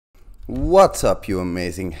What's up, you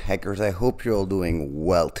amazing hackers? I hope you're all doing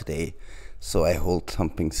well today. So I hold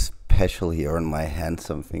something special here in my hand,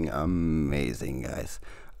 something amazing, guys.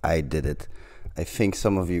 I did it. I think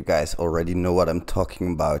some of you guys already know what I'm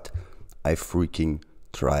talking about. I freaking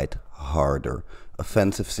tried harder.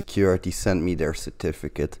 Offensive Security sent me their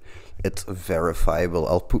certificate. It's verifiable.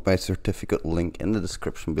 I'll put my certificate link in the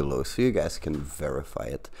description below so you guys can verify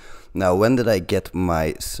it. Now, when did I get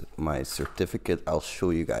my certificate? I'll show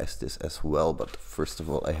you guys this as well, but first of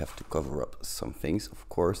all I have to cover up some things, of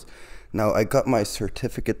course. Now, I got my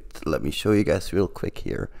certificate. Let me show you guys real quick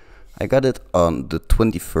here. I got it on the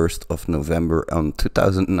 21st of November on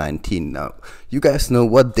 2019. Now, you guys know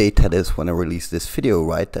what date that is when I released this video,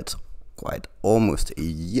 right? That's quite almost a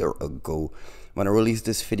year ago. When I release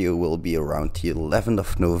this video will be around the 11th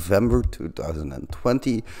of November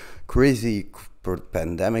 2020. Crazy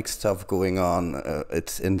pandemic stuff going on.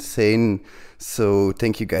 It's insane. So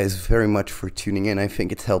thank you guys very much for tuning in. I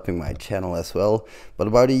think it's helping my channel as well. But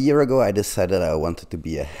about a year ago I decided I wanted to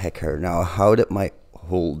be a hacker. Now, how did my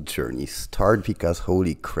whole journey start? Because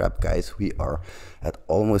holy crap, guys, we are at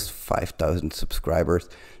almost 5,000 subscribers.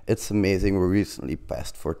 It's amazing. We recently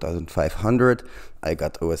passed 4,500. I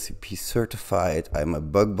got OSCP certified. I'm a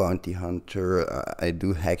bug bounty hunter. I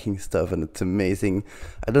do hacking stuff and it's amazing.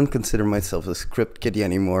 I don't consider myself a script kiddie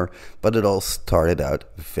anymore, but it all started out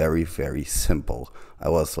very, very simple. I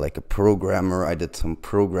was like a programmer. I did some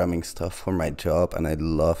programming stuff for my job and I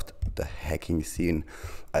loved the hacking scene.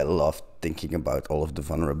 I loved thinking about all of the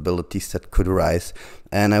vulnerabilities that could arise,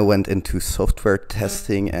 and I went into software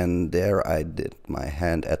testing, and there I did my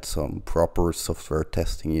hand at some proper software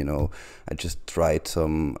testing. You know, I just tried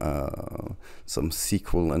some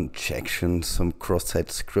SQL injection, some cross-site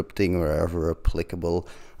scripting wherever applicable.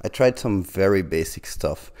 I tried some very basic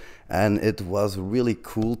stuff, and it was really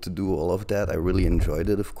cool to do all of that. I really enjoyed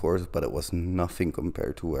it, of course, but it was nothing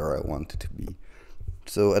compared to where I wanted to be.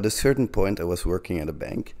 So at a certain point I was working at a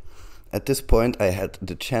bank. At this point I had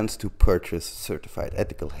the chance to purchase Certified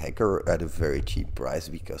Ethical Hacker at a very cheap price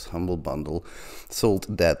because Humble Bundle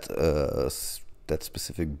sold that that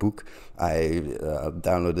specific book. I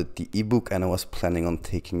downloaded the ebook and I was planning on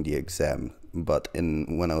taking the exam. But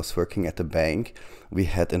when I was working at the bank, we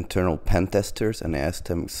had internal pen testers, and I asked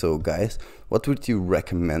them, so guys, what would you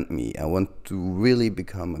recommend me? I want to really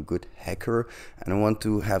become a good hacker, and I want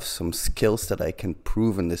to have some skills that I can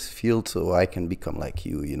prove in this field so I can become like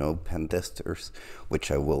you know, pen testers,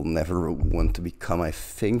 which I will never want to become, I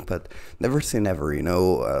think, but never say never, you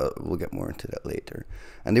know. We'll get more into that later.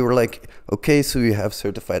 And they were like, okay, so you have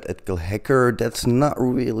Certified Ethical Hacker. That's not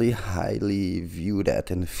really highly viewed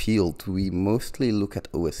at in the field. We mostly look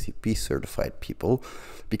at OSCP certified people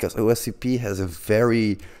because OSCP has a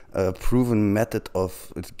very proven method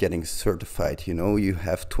of getting certified. You know, you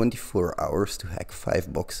have 24 hours to hack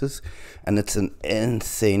 5 boxes, and it's an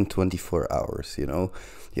insane 24 hours, you know.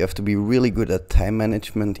 You have to be really good at time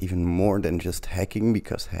management, even more than just hacking,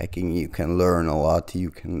 because hacking you can learn a lot,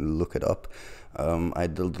 you can look it up. I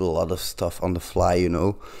did a lot of stuff on the fly, you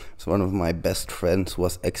know. So one of my best friends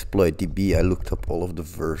was ExploitDB. I looked up all of the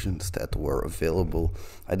versions that were available.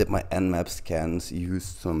 I did my Nmap scans,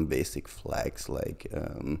 used some basic flags like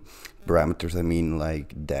parameters, I mean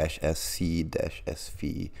like -sc,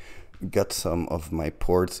 -sv, got some of my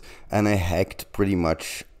ports, and I hacked pretty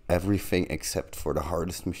much everything except for the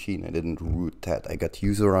hardest machine. I didn't root that. I got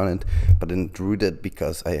user on it, but didn't root it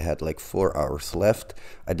because I had like 4 hours left.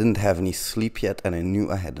 I didn't have any sleep yet, and I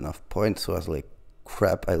knew I had enough points, so I was like,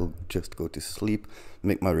 crap, I'll just go to sleep,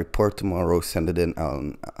 make my report tomorrow, send it in,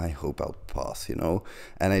 and I hope I'll pass, you know.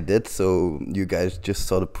 And I did, so you guys just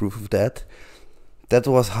saw the proof of that. That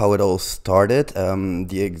was how it all started.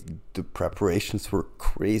 The preparations were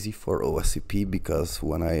crazy for OSCP because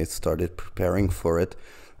when I started preparing for it,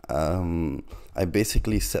 I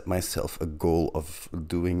basically set myself a goal of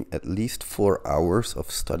doing at least 4 hours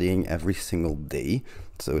of studying every single day.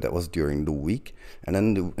 So that was during the week. And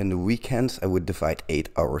then in the weekends, I would divide 8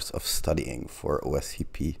 hours of studying for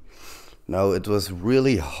OSCP. Now, it was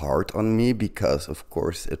really hard on me because, of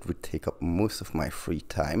course, it would take up most of my free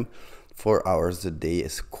time. 4 hours a day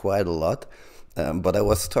is quite a lot. But I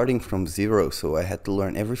was starting from zero, so I had to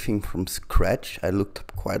learn everything from scratch. I looked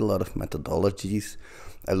up quite a lot of methodologies.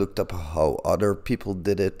 I looked up how other people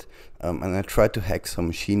did it, and I tried to hack some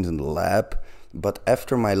machines in the lab. But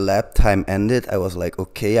after my lab time ended, I was like,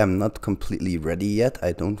 okay, I'm not completely ready yet.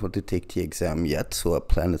 I don't want to take the exam yet, so I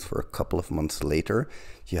planned it for a couple of months later.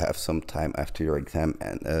 You have some time after your exam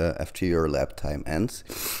and after your lab time ends.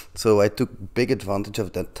 So I took big advantage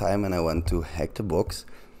of that time, and I went to hack the box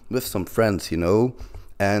with some friends, you know.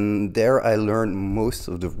 And there I learned most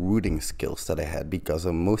of the rooting skills that I had, because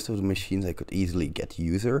on most of the machines I could easily get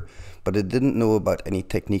user, but I didn't know about any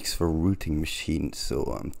techniques for rooting machines. So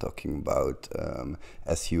I'm talking about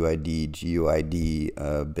SUID,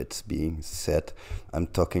 GUID bits being set. I'm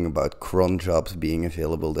talking about cron jobs being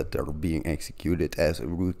available that are being executed as a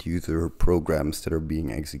root user, programs that are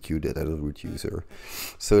being executed as a root user.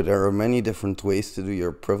 So there are many different ways to do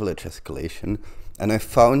your privilege escalation. And I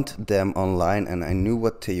found them online, and I knew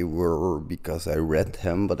what they were because I read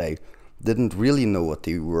them, but I didn't really know what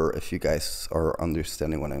they were, if you guys are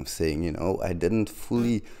understanding what I'm saying, you know. I didn't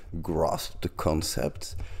fully grasp the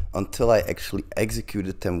concepts until I actually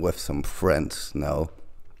executed them with some friends. Now,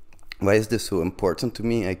 why is this so important to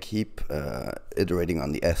me? I keep iterating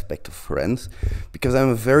on the aspect of friends, because I'm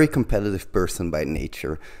a very competitive person by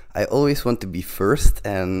nature. I always want to be first,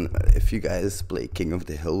 and if you guys play King of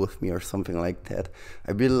the Hill with me or something like that,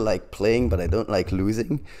 I really like playing, but I don't like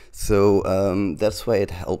losing. So that's why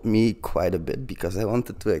it helped me quite a bit, because I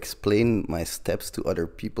wanted to explain my steps to other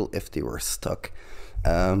people if they were stuck.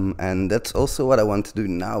 And that's also what I want to do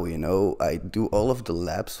now, you know. I do all of the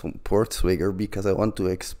labs from Portswigger because I want to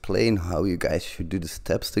explain how you guys should do the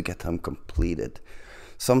steps to get them completed.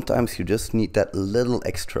 Sometimes you just need that little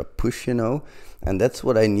extra push, you know, and that's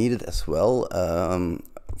what I needed as well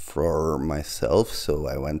for myself. So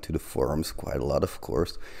I went to the forums quite a lot, of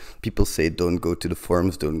course. People say don't go to the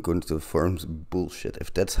forums, don't go to the forums. Bullshit.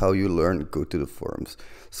 If that's how you learn, go to the forums.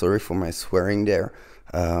 Sorry for my swearing there.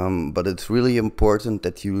 But it's really important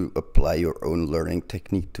that you apply your own learning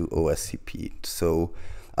technique to OSCP. So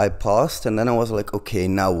I paused, and then I was like, okay,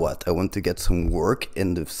 now what? I want to get some work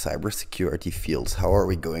in the cybersecurity fields. How are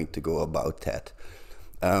we going to go about that?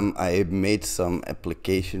 I made some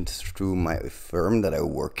applications through my firm that I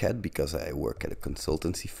work at, because I work at a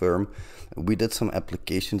consultancy firm. We did some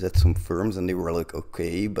applications at some firms, and they were like,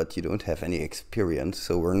 okay, but you don't have any experience,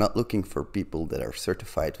 so we're not looking for people that are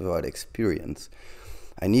certified without experience.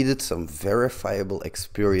 I needed some verifiable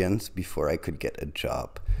experience before I could get a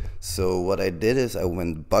job. So what I did is I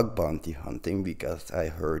went bug bounty hunting, because I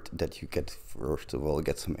heard that you get, first of all,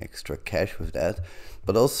 get some extra cash with that,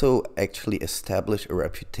 but also actually establish a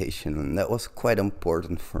reputation, and that was quite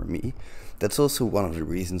important for me. That's also one of the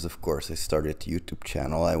reasons, of course, I started the YouTube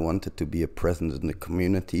channel. I wanted to be a presence in the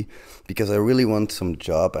community, because I really want some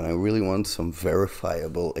job, and I really want some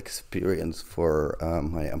verifiable experience for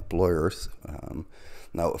my employers.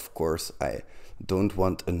 Now, of course, I don't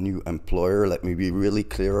want a new employer. Let me be really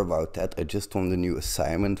clear about that. I just want a new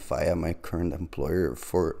assignment via my current employer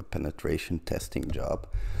for a penetration testing job.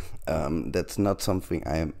 That's not something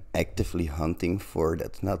I am actively hunting for.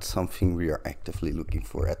 That's not something we are actively looking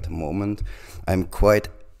for at the moment. I'm quite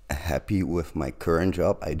happy with my current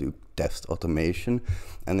job. I do test automation,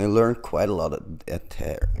 and I learned quite a lot at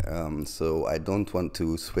there. So I don't want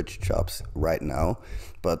to switch jobs right now,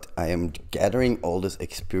 but I am gathering all this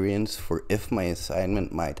experience for if my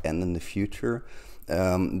assignment might end in the future,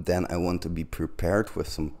 then I want to be prepared with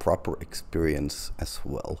some proper experience as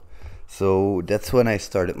well. So that's when I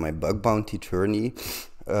started my bug bounty journey.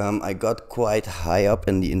 I got quite high up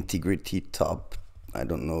in the integrity top, I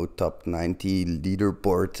don't know, top 90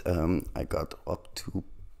 leaderboard. I got up to,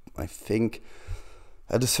 I think,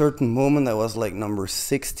 at a certain moment I was like number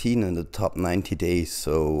 16 in the top 90 days.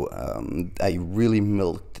 So I really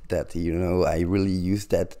milked that, you know. I really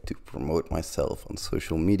used that to promote myself on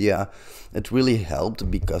social media. It really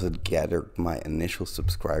helped because it gathered my initial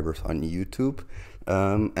subscribers on YouTube.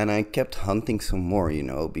 And I kept hunting some more, you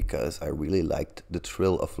know, because I really liked the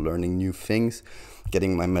thrill of learning new things,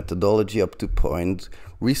 getting my methodology up to point.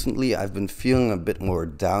 Recently, I've been feeling a bit more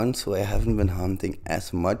down, so I haven't been hunting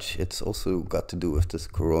as much. It's also got to do with this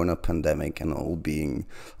corona pandemic and all being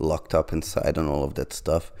locked up inside and all of that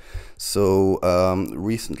stuff. So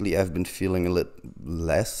recently, I've been feeling a little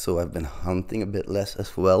less, so I've been hunting a bit less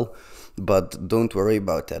as well. But don't worry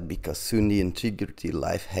about that, because soon the Integrity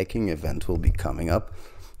Live hacking event will be coming up.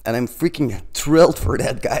 And I'm freaking thrilled for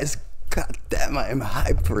that, guys. God damn, I'm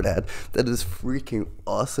hyped for that. That is freaking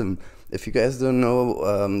awesome. If you guys don't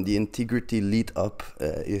know, the Integrity Lead Up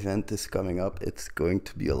event is coming up. It's going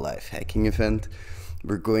to be a live hacking event.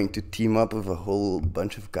 We're going to team up with a whole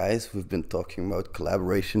bunch of guys. We've been talking about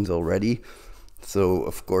collaborations already. So,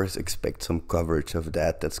 of course, expect some coverage of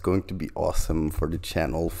that. That's going to be awesome for the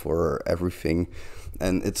channel, for everything.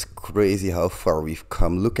 And it's crazy how far we've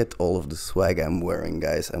come. Look at all of the swag I'm wearing,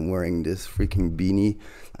 guys. I'm wearing this freaking beanie.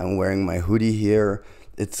 I'm wearing my hoodie here.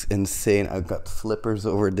 It's insane. I've got flippers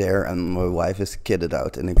over there, and my wife is kitted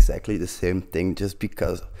out in exactly the same thing, just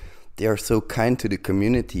because they are so kind to the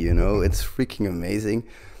community, you know. It's freaking amazing.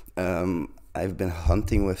 I've been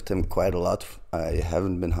hunting with them quite a lot. I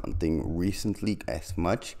haven't been hunting recently as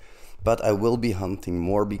much, but I will be hunting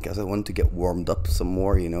more because I want to get warmed up some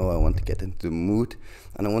more, you know. I want to get into the mood,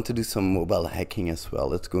 and I want to do some mobile hacking as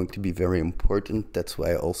well. It's going to be very important. That's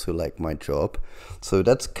why I also like my job. So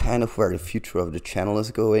that's kind of where the future of the channel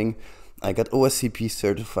is going. I got OSCP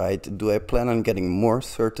certified. Do I plan on getting more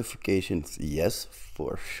certifications? Yes,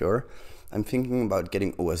 for sure. I'm thinking about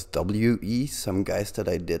getting OSWE. Some guys that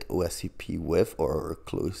I did OSCP with or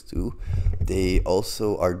close to, they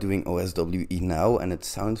also are doing OSWE now, and it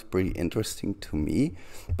sounds pretty interesting to me,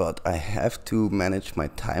 but I have to manage my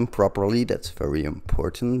time properly. That's very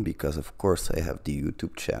important because of course I have the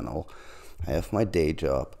YouTube channel, I have my day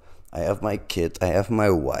job, I have my kid, I have my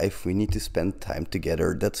wife. We need to spend time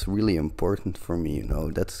together. That's really important for me, you know.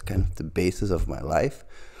 That's kind of the basis of my life.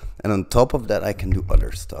 And on top of that, I can do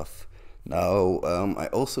other stuff. Now, I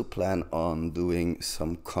also plan on doing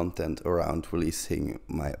some content around releasing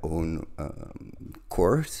my own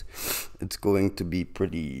course. It's going to be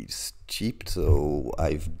pretty cheap, so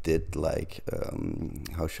I've did like,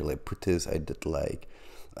 how shall I put this? I did like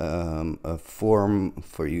a form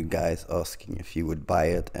for you guys asking if you would buy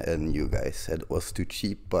it, and you guys said it was too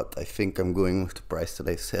cheap, but I think I'm going with the price that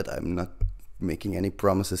I said. I'm not making any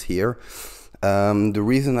promises here. The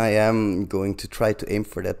reason I am going to try to aim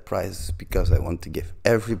for that price is because I want to give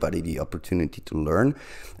everybody the opportunity to learn,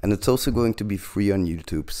 and it's also going to be free on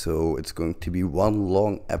YouTube. So it's going to be one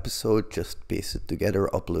long episode, just paste it together,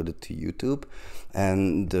 upload it to YouTube,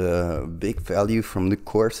 and the big value from the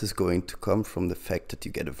course is going to come from the fact that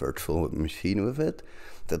you get a virtual machine with it.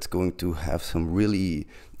 That's going to have some really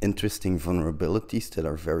interesting vulnerabilities that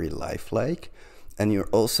are very lifelike. And you're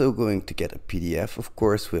also going to get a PDF, of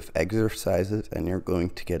course, with exercises, and you're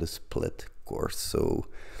going to get a split course. So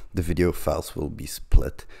the video files will be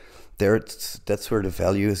split. That's where the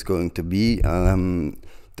value is going to be.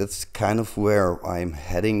 That's kind of where I'm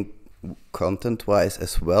heading content-wise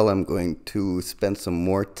as well. I'm going to spend some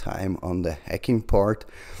more time on the hacking part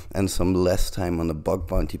and some less time on the bug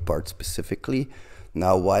bounty part specifically.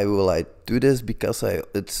 Now, why will I do this? Because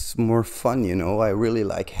it's more fun, you know. I really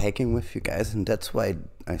like hacking with you guys, and that's why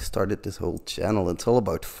I started this whole channel. It's all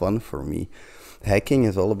about fun for me. Hacking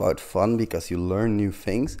is all about fun because you learn new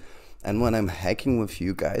things. And when I'm hacking with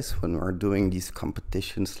you guys, when we're doing these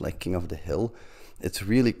competitions like King of the Hill, it's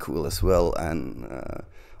really cool as well. And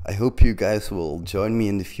I hope you guys will join me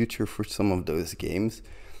in the future for some of those games.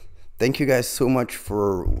 Thank you guys so much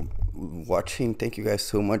for watching. Thank you guys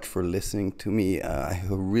so much for listening to me. I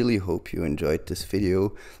really hope you enjoyed this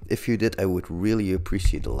video. If you did, I would really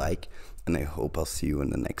appreciate a like, and I hope I'll see you in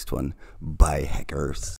the next one. Bye, hackers.